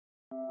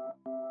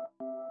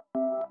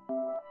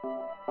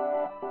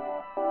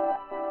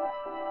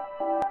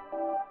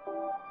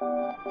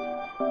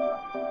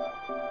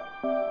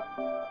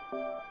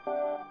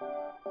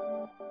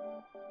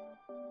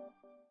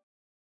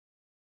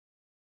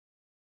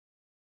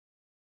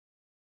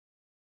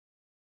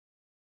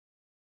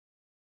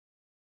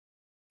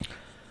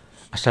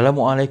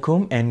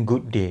Assalamualaikum and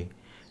good day.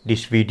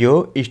 This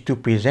video is to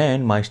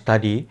present my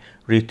study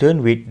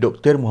written with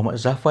Dr.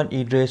 Muhammad Zaffwan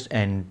Idris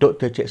and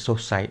Dr. Cik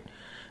Said.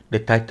 The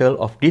title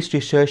of this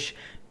research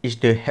is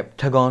the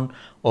Heptagon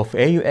of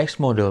AUX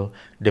model,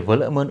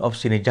 development of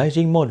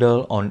synergising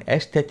model on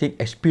aesthetic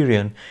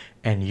experience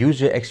and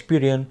user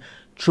experience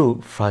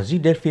through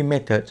fuzzy delphi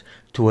methods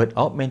toward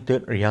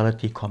augmented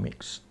reality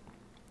comics.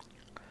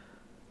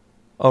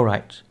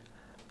 Alright.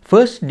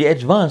 First, the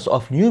advance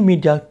of new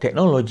media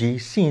technology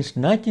since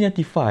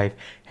 1995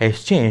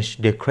 has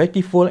changed the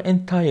creative world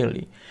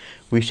entirely.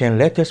 We send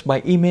letters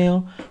by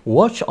email,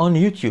 watch on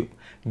YouTube,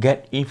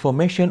 get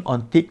information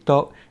on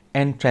TikTok,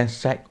 and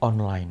transact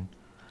online.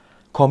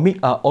 Comics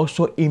are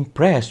also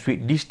impressed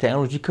with this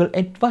technological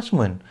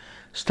advancement,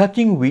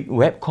 starting with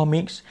web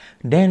comics,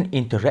 then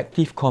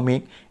interactive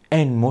comic,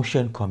 and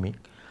motion comic.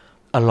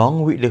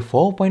 Along with the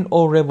 4.0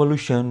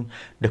 revolution,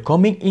 the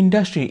comic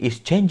industry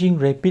is changing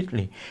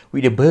rapidly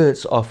with the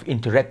birth of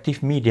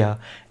interactive media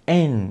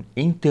and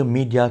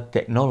intermedia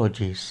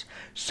technologies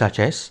such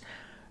as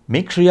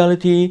mixed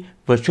reality,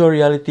 virtual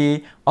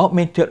reality,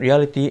 augmented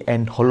reality,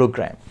 and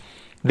hologram.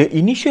 The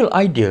initial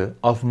idea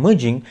of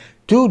merging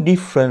two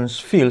different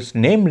fields,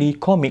 namely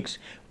comics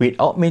with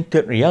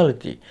augmented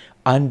reality,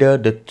 under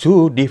the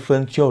two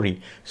different theories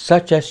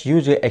such as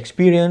user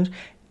experience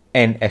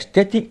and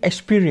aesthetic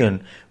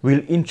experience will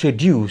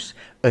introduce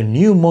a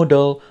new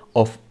model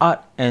of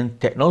art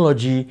and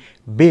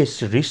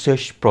technology-based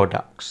research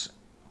products.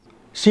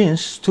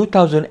 Since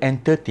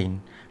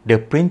 2013, the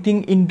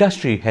printing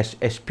industry has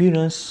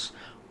experienced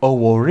a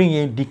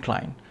worrying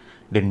decline.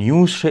 The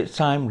New Straits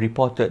Times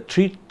reported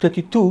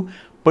 32%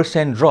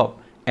 drop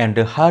and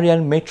the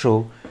Harian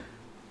Metro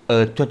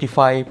a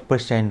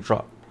 25%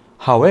 drop.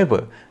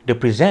 However, the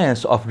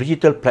presence of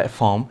digital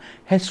platform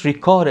has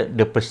recorded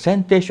the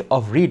percentage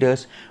of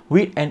readers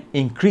with an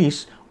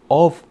increase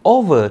of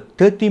over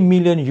 30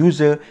 million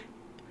users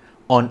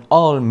on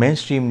all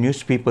mainstream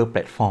newspaper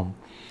platforms.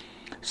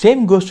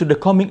 Same goes to the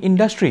comic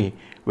industry,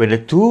 where the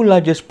two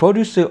largest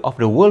producers of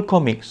the world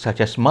comics such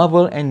as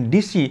Marvel and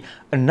DC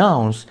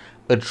announced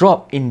a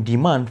drop in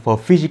demand for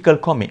physical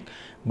comics,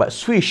 but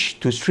switched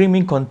to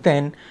streaming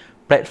content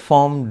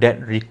platforms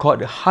that record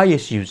the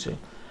highest user.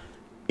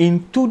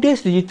 In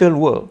today's digital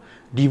world,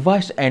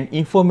 device and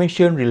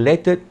information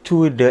related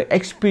to the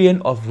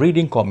experience of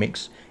reading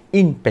comics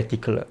in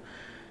particular,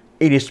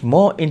 it is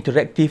more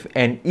interactive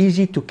and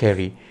easy to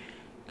carry.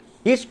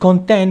 Its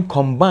content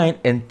combines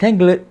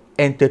entangled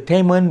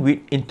entertainment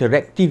with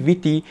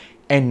interactivity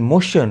and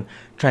motion,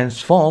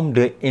 transform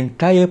the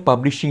entire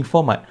publishing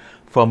format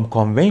from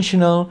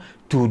conventional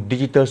to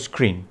digital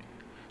screen.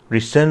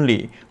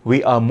 Recently,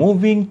 we are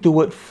moving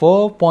toward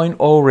 4.0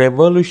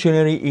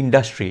 revolutionary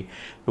industry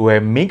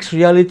where mixed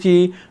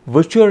reality,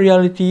 virtual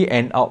reality,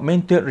 and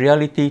augmented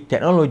reality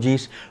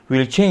technologies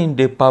will change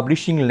the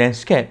publishing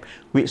landscape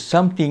with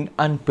something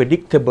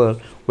unpredictable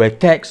where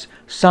text,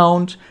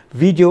 sound,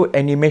 video,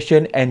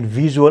 animation, and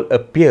visual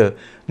appear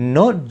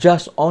not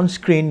just on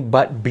screen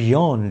but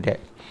beyond that.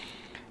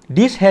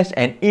 This has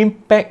an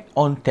impact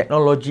on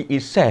technology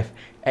itself.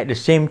 At the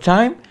same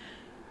time,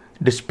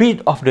 the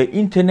speed of the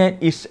internet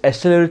is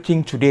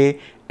accelerating today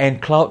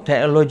and cloud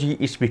technology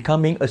is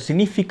becoming a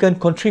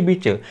significant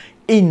contributor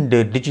in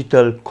the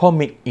digital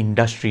comic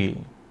industry.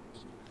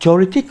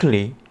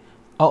 Theoretically,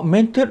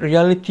 augmented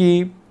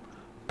reality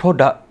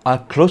products are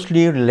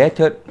closely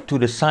related to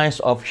the science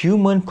of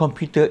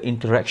human-computer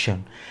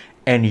interaction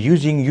and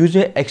using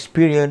user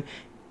experience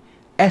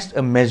as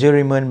a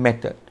measurement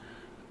method.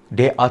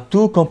 There are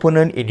two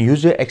components in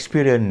user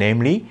experience,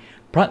 namely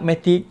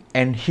pragmatic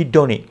and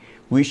hedonic,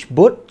 which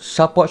both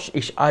support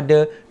each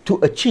other to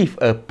achieve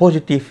a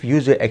positive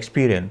user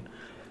experience.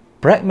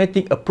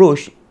 Pragmatic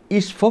approach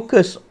is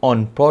focused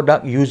on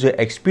product user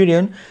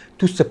experience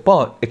to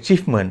support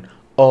achievement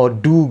or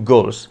do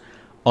goals.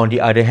 On the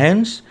other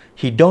hand,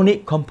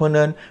 hedonic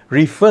component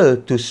refer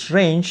to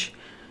range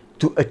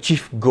to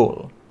achieve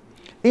goal.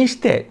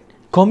 Instead,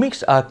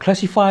 comics are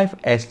classified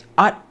as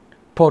art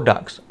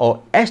products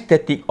or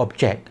aesthetic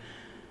objects,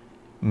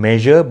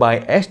 measured by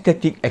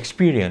aesthetic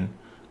experience.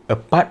 A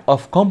part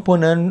of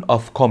component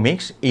of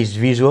comics is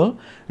visual,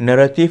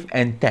 narrative,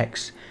 and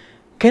text.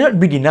 Cannot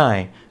be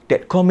denied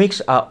that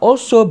comics are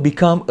also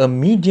become a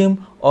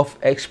medium of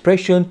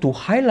expression to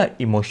highlight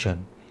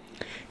emotion.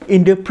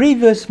 In the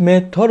previous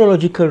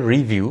methodological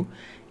review,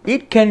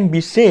 it can be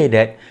said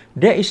that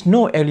there is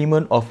no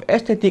element of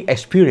aesthetic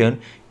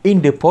experience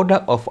in the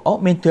product of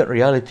augmented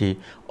reality,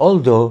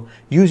 although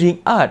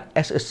using art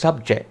as a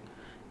subject,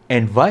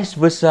 and vice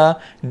versa,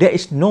 there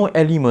is no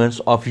elements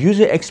of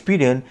user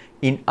experience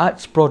in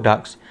arts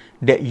products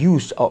that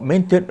use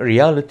augmented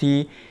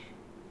reality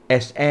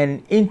as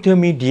an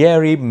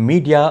intermediary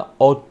media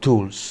or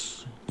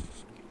tools.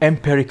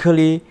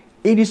 Empirically,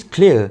 it is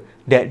clear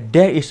that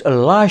there is a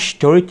large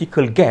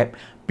theoretical gap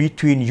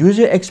between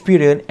user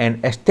experience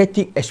and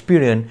aesthetic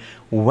experience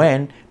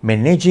when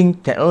managing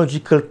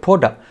technological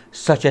products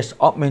such as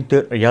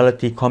augmented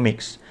reality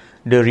comics.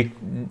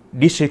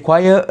 This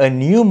requires a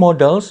new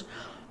models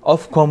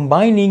of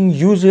combining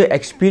user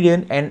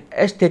experience and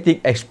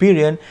aesthetic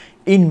experience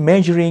in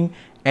measuring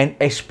and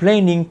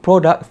explaining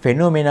product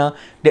phenomena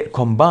that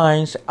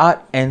combines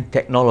art and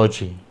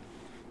technology.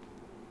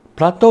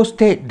 Plato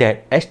states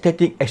that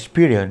aesthetic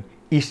experience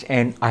is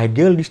an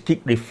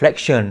idealistic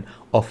reflection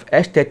of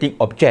aesthetic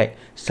objects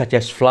such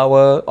as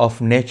flower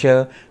of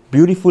nature,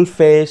 beautiful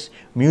face,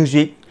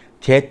 music,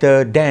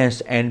 theater,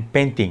 dance, and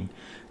painting.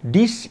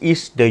 This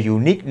is the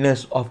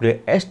uniqueness of the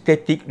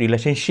aesthetic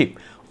relationship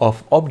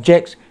of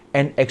objects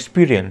and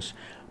experience,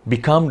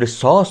 become the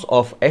source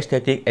of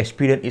aesthetic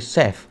experience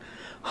itself.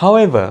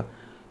 However,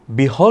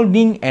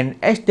 beholding an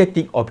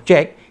aesthetic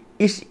object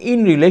is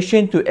in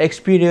relation to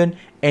experience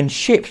and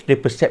shapes the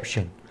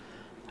perception.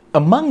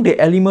 Among the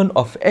elements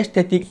of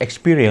aesthetic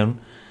experience,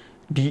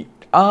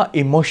 are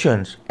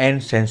emotions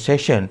and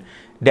sensation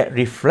that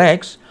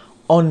reflects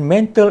on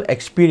mental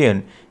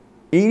experience.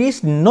 It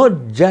is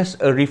not just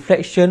a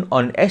reflection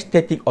on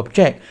aesthetic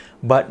object,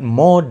 but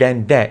more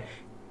than that,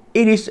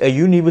 it is a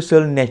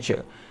universal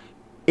nature.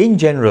 In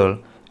general,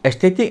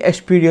 aesthetic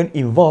experience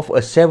involve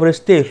several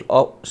stages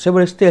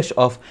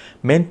of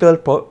mental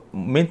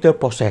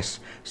process,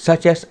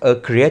 such as a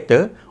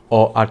creator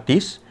or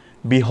artist,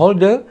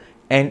 beholder,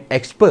 and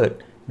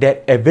expert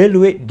that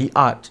evaluate the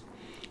art.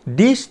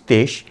 These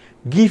stages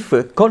give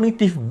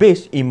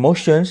cognitive-based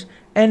emotions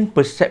and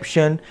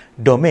perception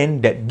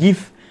domain that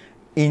give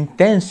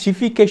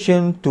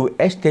intensification to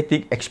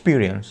aesthetic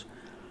experience.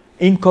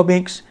 In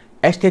comics,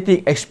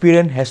 aesthetic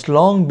experience has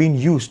long been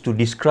used to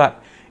describe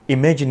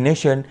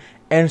imagination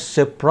and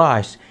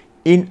surprise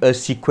in a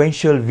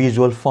sequential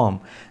visual form,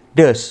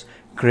 thus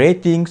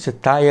creating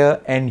satire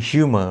and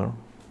humor.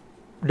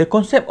 The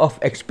concept of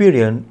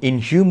experience in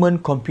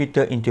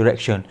human-computer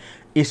interaction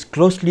is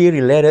closely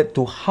related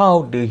to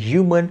how the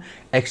human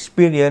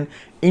experience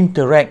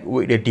interact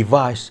with the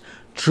device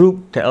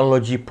through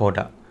technology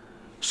product.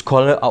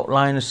 Scholars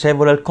outline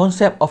several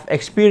concepts of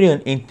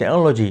experience in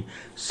technology,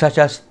 such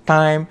as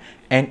time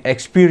and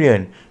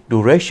experience,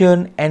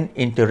 duration, and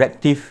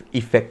interactive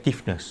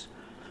effectiveness.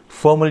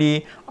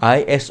 Formally,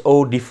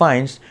 ISO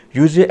defines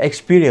user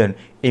experience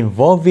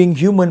involving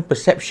human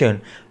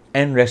perception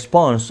and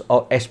response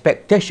or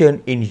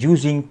expectation in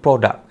using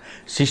product,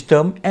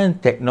 system,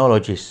 and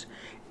technologies.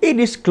 It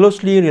is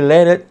closely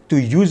related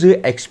to user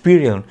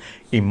experience,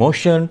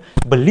 emotion,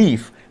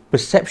 belief,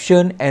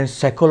 perception, and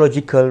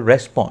psychological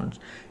response.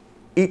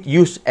 Its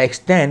use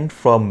extends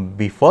from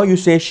before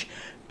usage,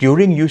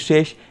 during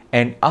usage,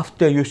 and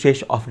after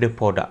usage of the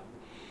product.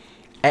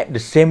 At the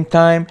same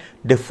time,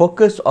 the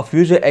focus of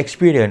user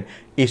experience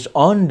is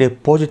on the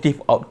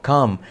positive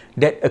outcome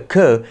that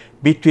occur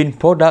between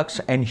products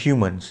and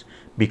humans.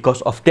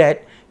 Because of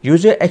that,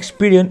 user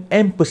experience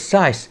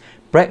emphasizes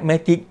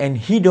pragmatic and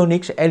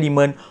hedonic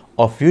elements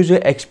of user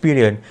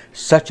experience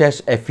such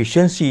as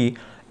efficiency,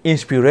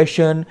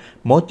 inspiration,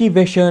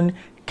 motivation,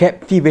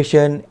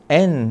 captivation,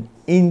 and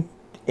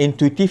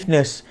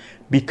intuitiveness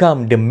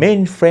become the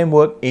main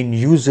framework in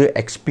user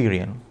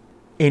experience.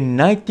 In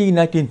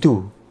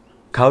 1992,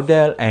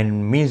 Caudell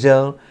and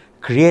Mizell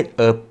create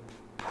a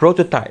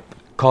prototype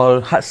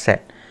called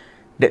HUTSET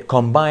that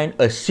combine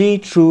a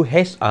see-through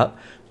heads-up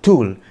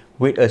tool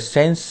with a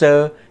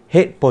sensor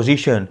head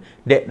position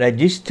that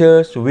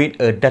registers with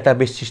a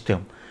database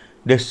system.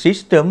 The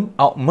system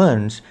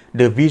augments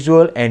the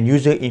visual and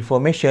user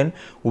information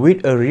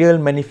with a real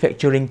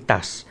manufacturing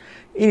task.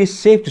 It is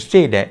safe to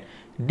say that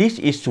this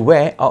is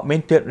where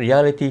augmented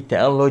reality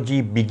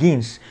technology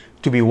begins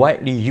to be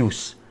widely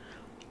used.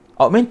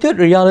 Augmented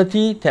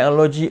reality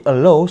technology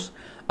allows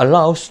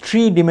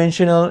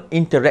three-dimensional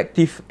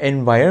interactive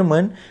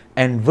environment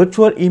and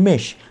virtual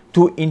image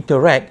to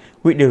interact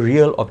with the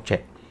real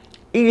object.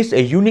 It is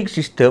a unique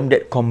system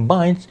that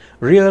combines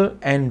real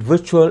and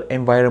virtual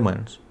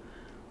environments.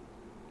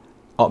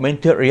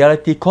 Augmented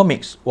reality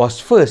comics was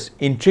first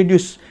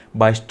introduced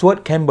by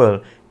Stuart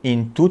Campbell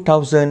in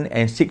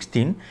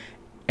 2016,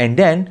 and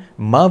then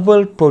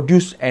Marvel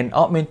produced an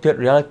augmented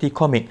reality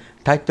comic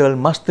titled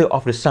Master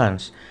of the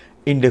Suns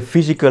in the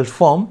physical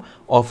form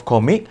of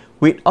comic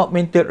with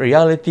augmented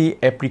reality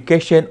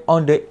application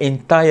on the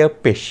entire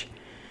page.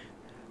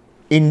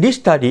 In this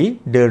study,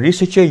 the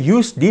researcher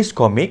used this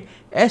comic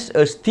as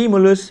a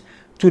stimulus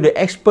to the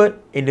expert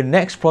in the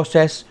next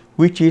process,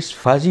 which is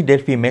fuzzy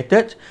delphi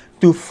method,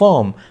 to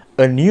form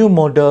a new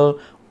model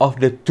of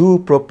the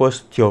two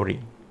proposed theory.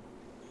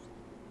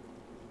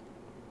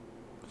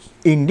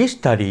 In this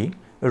study,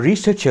 a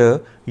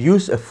researcher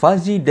used a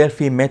fuzzy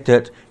delphi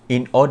method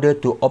in order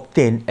to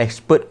obtain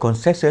expert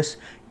consensus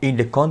in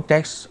the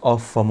context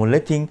of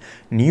formulating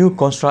new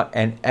construct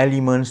and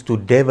elements to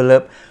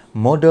develop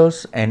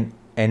models and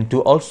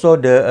to also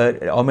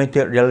the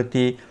augmented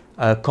reality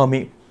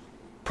comic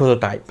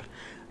prototype.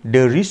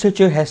 The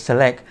researcher has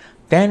selected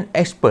 10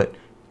 experts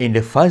in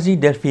the fuzzy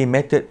delphi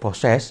method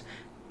process,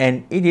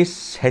 and it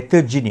is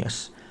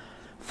heterogeneous.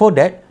 For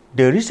that,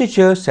 the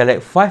researcher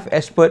select 5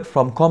 experts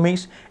from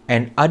comics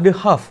and other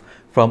half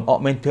from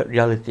augmented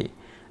reality.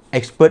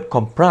 Experts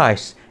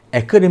comprise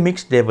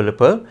academics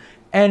developer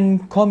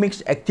and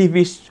comics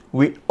activists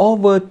with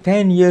over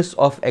 10 years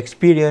of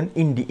experience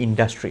in the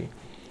industry.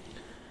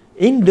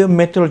 In the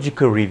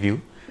methodological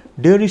review,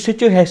 the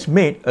researcher has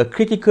made a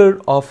critical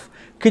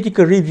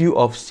review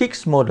of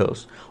 6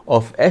 models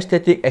of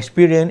aesthetic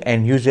experience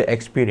and user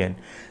experience.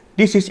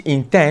 This is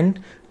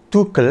intended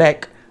to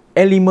collect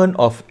element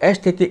of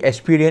aesthetic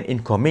experience in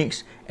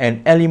comics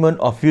and element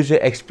of user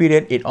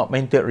experience in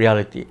augmented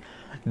reality.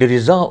 The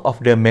result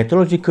of the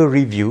methodological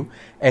review,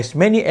 as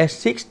many as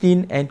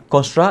 16 and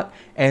construct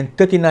and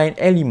 39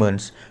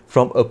 elements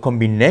from a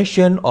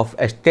combination of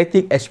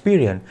aesthetic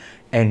experience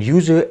and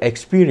user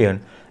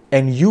experience,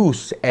 and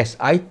used as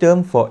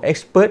item for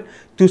expert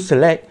to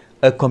select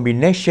a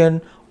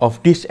combination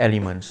of these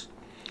elements.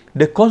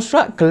 The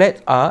construct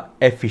collect are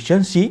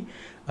efficiency,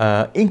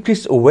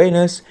 increased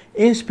awareness,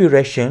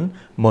 inspiration,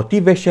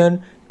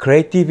 motivation,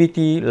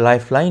 creativity,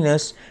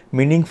 liveliness,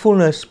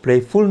 meaningfulness,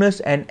 playfulness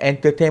and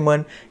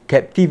entertainment,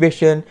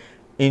 captivation,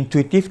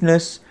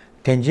 intuitiveness,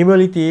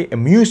 tangibility,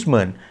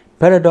 amusement,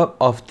 paradox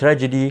of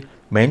tragedy,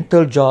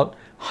 mental jog,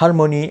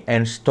 harmony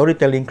and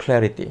storytelling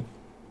clarity.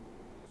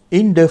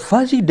 In the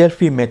fuzzy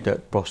delphi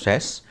method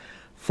process,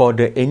 for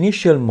the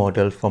initial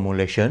model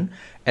formulation,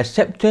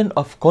 acceptance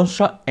of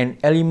construct and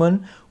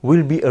element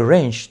will be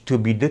arranged to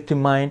be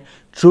determined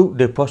through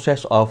the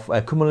process of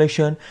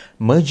accumulation,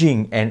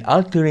 merging and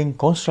altering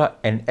construct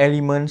and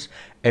elements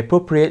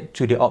appropriate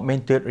to the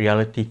augmented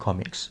reality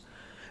comics.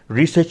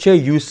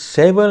 Researchers used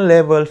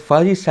 7-level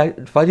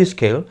fuzzy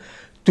scale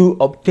to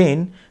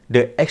obtain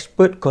the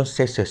expert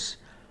consensus,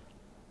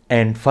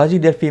 and fuzzy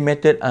delphi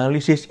method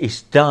analysis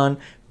is done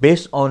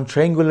based on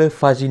triangular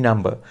fuzzy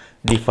number,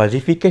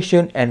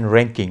 defuzzification and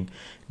ranking.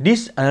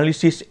 This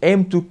analysis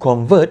aims to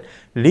convert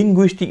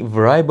linguistic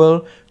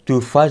variable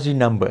to fuzzy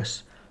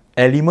numbers.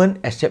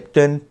 Element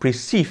acceptance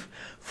perceived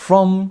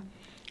from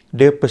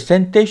the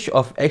percentage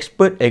of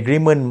expert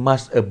agreement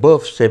must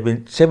above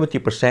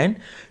 70%,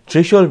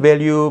 threshold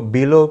value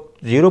below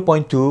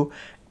 0.2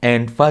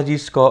 and fuzzy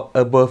score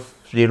above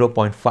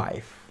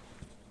 0.5.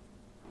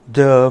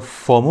 The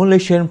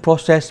formulation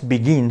process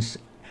begins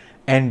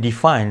and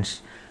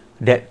defines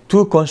that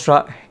 2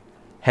 constructs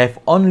have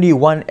only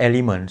 1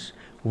 element,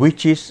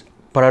 which is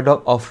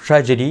paradox of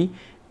tragedy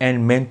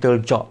and mental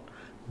jot,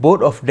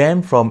 both of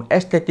them from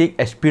aesthetic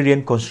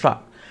experience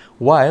construct,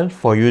 while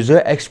for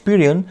user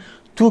experience,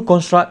 2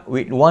 constructs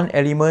with 1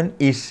 element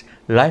is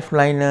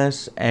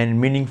liveliness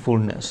and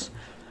meaningfulness.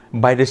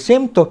 By the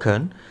same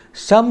token,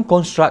 some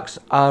constructs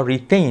are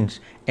retained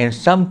and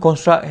some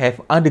constructs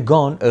have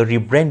undergone a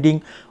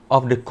rebranding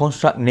of the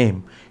construct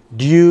name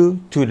due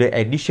to the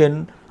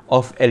addition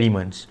of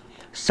elements.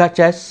 Such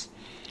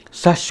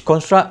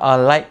constructs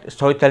are like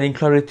storytelling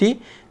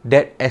clarity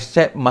that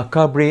accept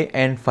macabre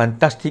and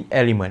fantastic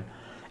element.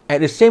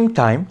 At the same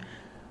time,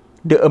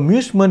 the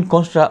amusement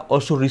construct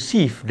also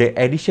receive the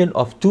addition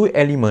of 2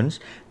 elements,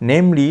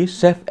 namely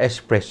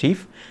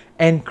self-expressive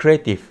and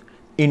creative.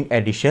 In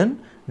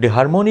addition, the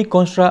harmony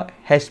construct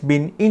has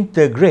been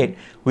integrated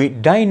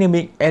with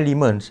dynamic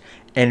elements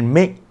and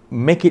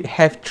make it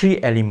have 3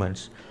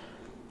 elements.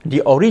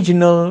 The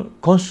original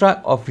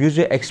construct of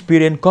user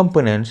experience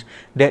components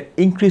that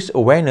increase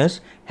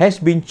awareness has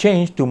been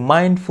changed to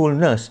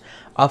mindfulness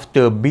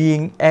after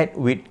being added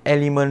with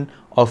element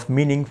of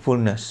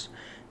meaningfulness.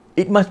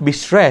 It must be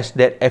stressed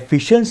that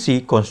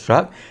efficiency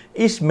construct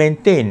is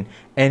maintained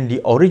and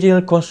the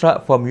original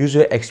construct from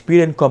user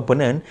experience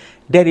component,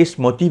 that is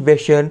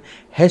motivation,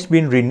 has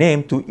been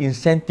renamed to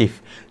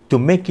incentive to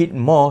make it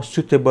more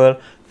suitable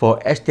for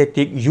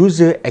aesthetic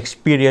user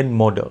experience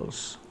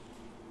models.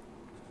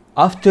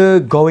 After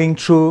going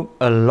through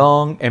a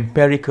long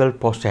empirical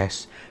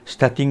process,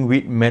 starting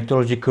with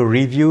methodological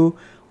review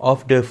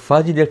of the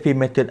fuzzy delphi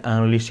method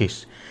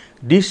analysis,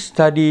 this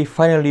study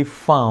finally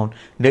found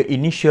the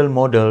initial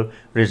model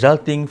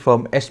resulting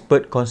from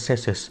expert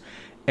consensus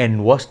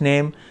and was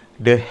named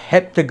the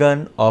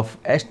Heptagon of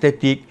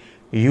Aesthetic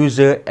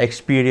User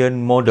Experience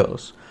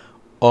Models,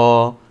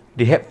 or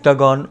the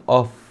Heptagon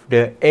of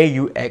the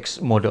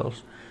AUX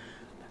models.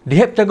 The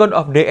Heptagon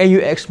of the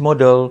AUX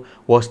model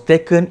was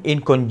taken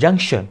in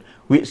conjunction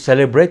with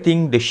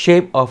celebrating the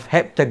shape of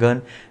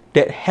heptagon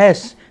that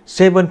has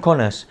 7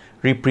 corners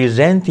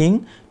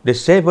representing the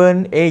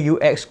 7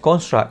 AUX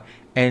construct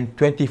and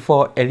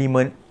 24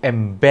 elements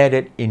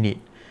embedded in it.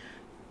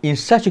 In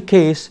such a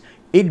case,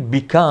 it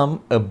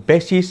becomes a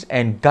basis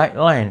and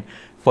guideline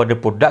for the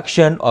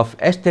production of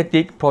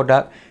aesthetic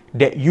products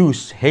that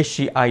use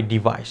HCI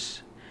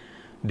device.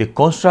 The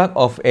construct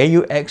of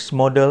AUX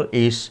model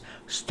is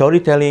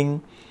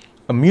storytelling,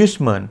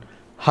 amusement,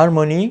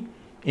 harmony,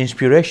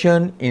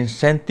 inspiration,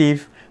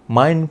 incentive,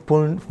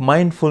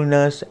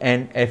 mindfulness,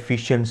 and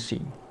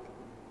efficiency.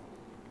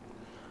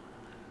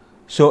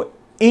 So,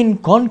 in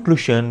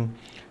conclusion,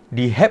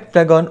 the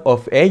Heptagon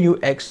of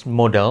AUX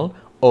model,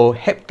 or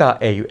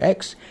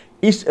Hepta-AUX,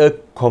 is a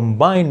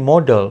combined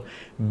model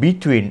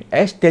between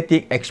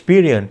aesthetic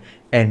experience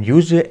and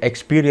user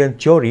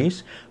experience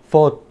theories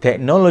for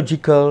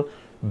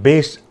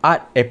technological-based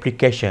art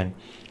application.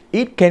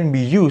 It can be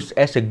used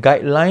as a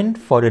guideline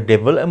for the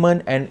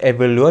development and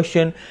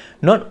evaluation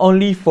not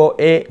only for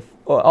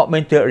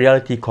augmented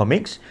reality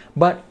comics,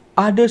 but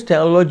other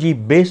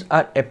technology-based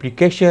art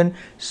applications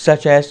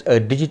such as a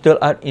digital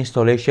art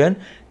installation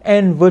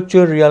and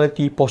virtual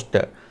reality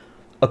poster.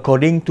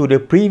 According to the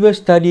previous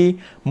study,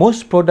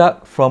 most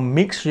products from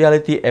mixed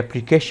reality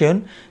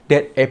application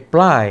that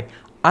apply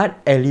art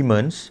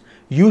elements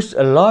use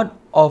a lot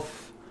of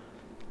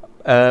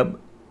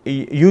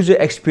user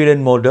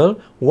experience model,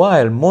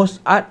 while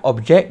most art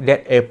objects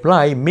that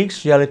apply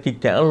mixed reality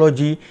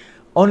technology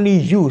only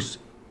use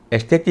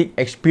aesthetic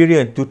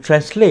experience to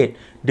translate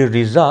the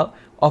result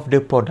of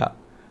the product.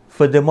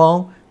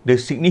 Furthermore, the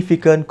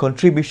significant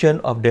contribution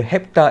of the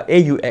Heptagon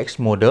AUX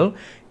model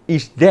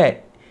is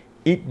that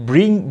it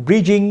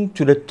bridging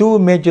to the two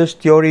major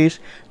theories,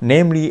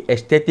 namely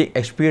aesthetic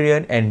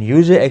experience and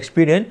user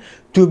experience,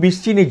 to be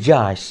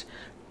synergized,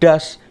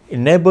 thus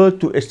enable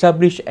to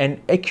establish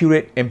an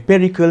accurate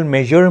empirical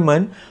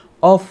measurement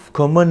of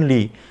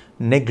commonly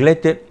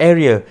neglected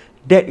area,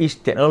 that is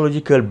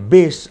technological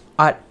based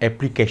art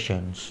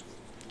applications.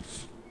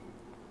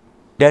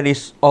 That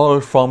is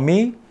all from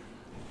me.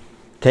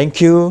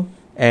 Thank you,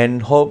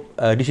 and hope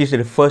this is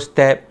the first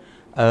step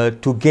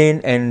to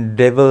gain and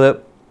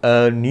develop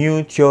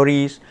new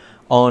theories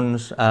on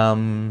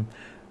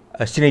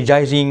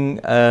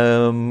synergizing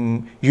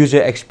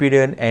user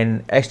experience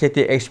and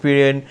aesthetic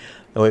experience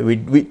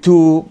with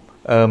two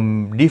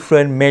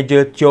different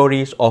major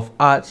theories of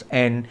arts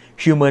and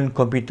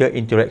human-computer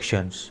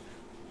interactions.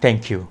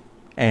 Thank you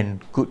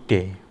and good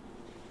day.